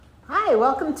Hi,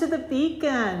 welcome to the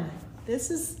Beacon.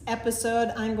 This is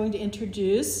episode I'm going to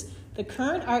introduce the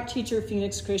current art teacher of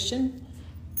Phoenix Christian,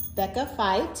 Becca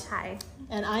Feight. Hi.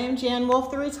 And I am Jan Wolfe,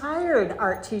 the retired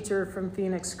art teacher from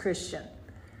Phoenix Christian.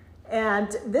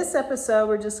 And this episode,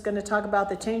 we're just going to talk about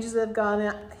the changes that have gone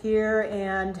on here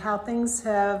and how things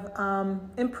have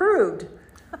improved.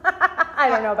 I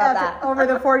don't know about that. Over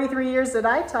the 43 years that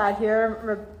I taught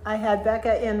here, I had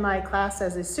Becca in my class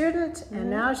as a student, and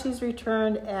now she's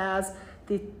returned as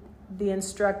the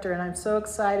instructor. And I'm so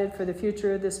excited for the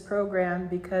future of this program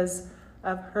because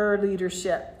of her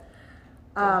leadership.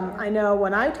 I know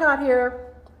when I taught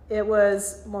here, it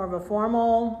was more of a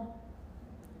formal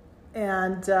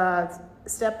and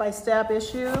step-by-step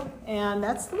issue, and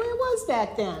that's the way it was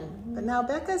back then. But now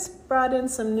Becca's brought in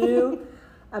some new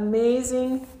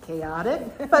amazing, chaotic,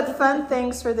 but fun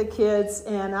things for the kids,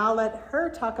 and I'll let her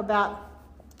talk about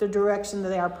the direction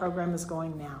that our program is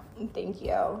going now. Thank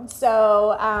you.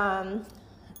 So,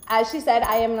 as she said,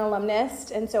 I am an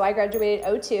alumnus, and so I graduated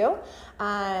 2002,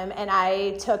 and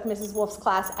I took Mrs. Wolfe's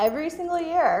class every single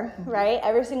year, right?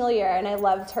 Every single year, and I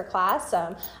loved her class.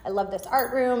 I love this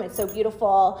art room. It's so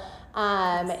beautiful,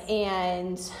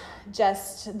 and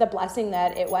just the blessing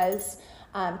that it was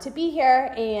to be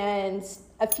here. And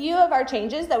a few of our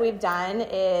changes that we've done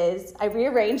is I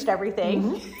rearranged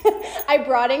everything. I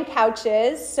brought in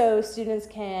couches so students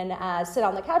can sit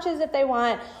on the couches if they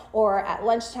want, or at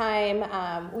lunchtime.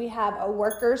 We have a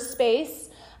worker space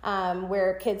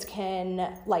where kids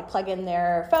can like plug in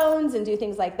their phones and do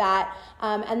things like that.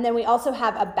 And then we also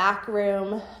have a back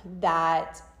room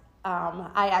that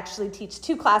I actually teach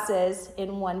 2 classes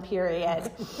in one period,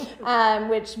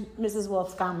 which Mrs.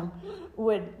 Wolfe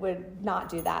would not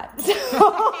do that.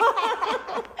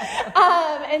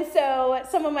 And so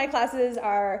some of my classes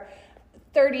are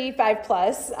 35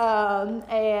 plus,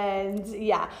 and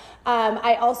yeah.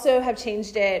 I also have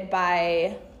changed it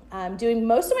by doing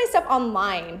most of my stuff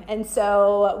online. And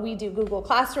so we do Google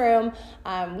Classroom.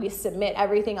 We submit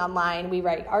everything online. We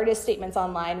write artist statements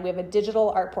online. We have a digital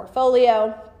art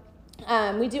portfolio.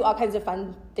 We do all kinds of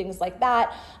fun things like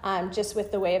that, just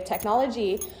with the way of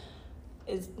technology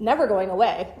is never going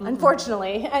away,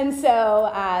 unfortunately. And so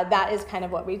that is kind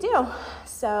of what we do.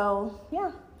 So,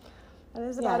 yeah, that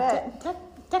is about it.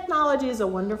 Technology is a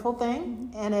wonderful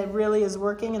thing, and it really is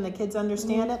working, and the kids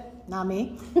understand it, not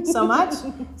me, so much.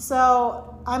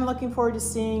 So I'm looking forward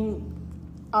to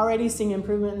already seeing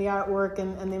improvement in the artwork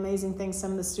and the amazing things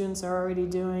some of the students are already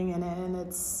doing, and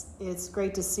it's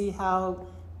great to see how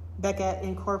Becca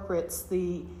incorporates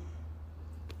the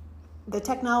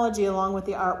technology along with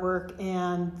the artwork,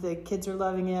 and the kids are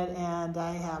loving it, and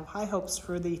I have high hopes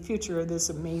for the future of this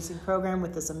amazing program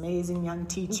with this amazing young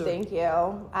teacher. Thank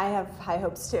you. I have high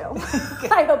hopes too.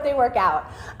 I hope they work out.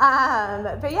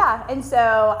 But yeah, and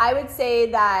so I would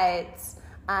say that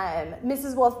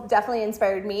Mrs. Wolfe definitely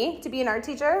inspired me to be an art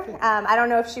teacher. I don't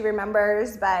know if she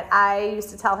remembers, but I used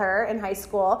to tell her in high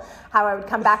school how I would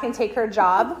come back and take her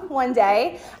job one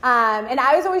day. And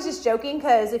I was always just joking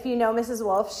because if you know Mrs.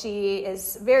 Wolfe, she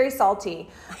is very salty.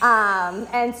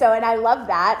 And I love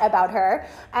that about her.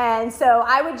 And so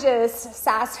I would just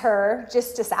sass her,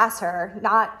 just to sass her.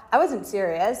 I wasn't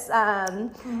serious.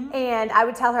 And I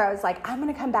would tell her, I was like, I'm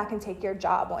going to come back and take your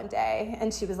job one day.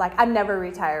 And she was like, I'm never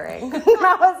retiring.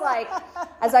 I was like,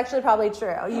 that's actually probably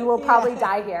true. You will probably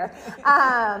die here.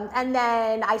 And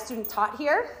then I student taught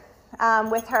here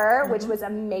with her, which was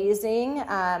amazing.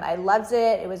 I loved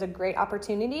it. It was a great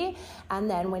opportunity. And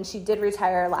then when she did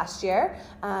retire last year,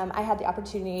 I had the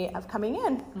opportunity of coming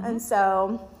in. And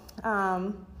so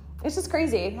it's just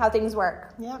crazy how things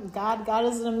work. Yeah, God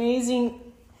is an amazing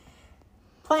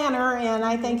planner, and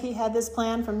I think he had this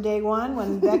plan from day one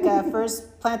when Becca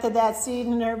first planted that seed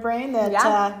in her brain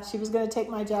that she was going to take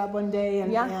my job one day,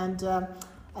 and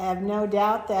I have no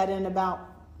doubt that in about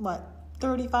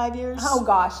 35 years. Oh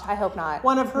gosh, I hope not.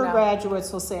 One of her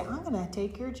graduates will say, I'm going to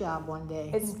take your job one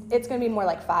day. It's going to be more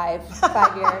like 5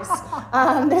 years.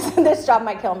 This job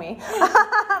might kill me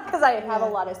because I have a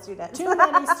lot of students. Too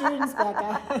many students,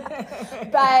 Becca.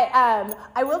 But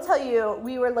I will tell you,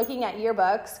 we were looking at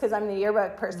yearbooks because I'm the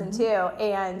yearbook person too,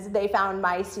 and they found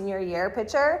my senior year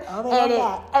picture. Oh, they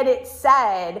love that. And it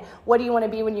said, what do you want to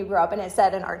be when you grow up? And it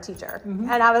said an art teacher.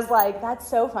 And I was like, that's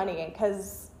so funny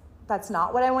because that's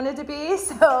not what I wanted to be.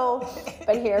 So,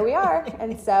 but here we are.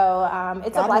 And so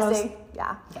it's God a blessing. Knows.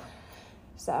 Yeah.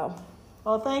 So.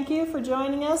 Well, thank you for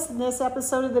joining us in this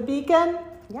episode of The Beacon.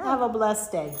 Yeah. Have a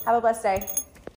blessed day. Have a blessed day.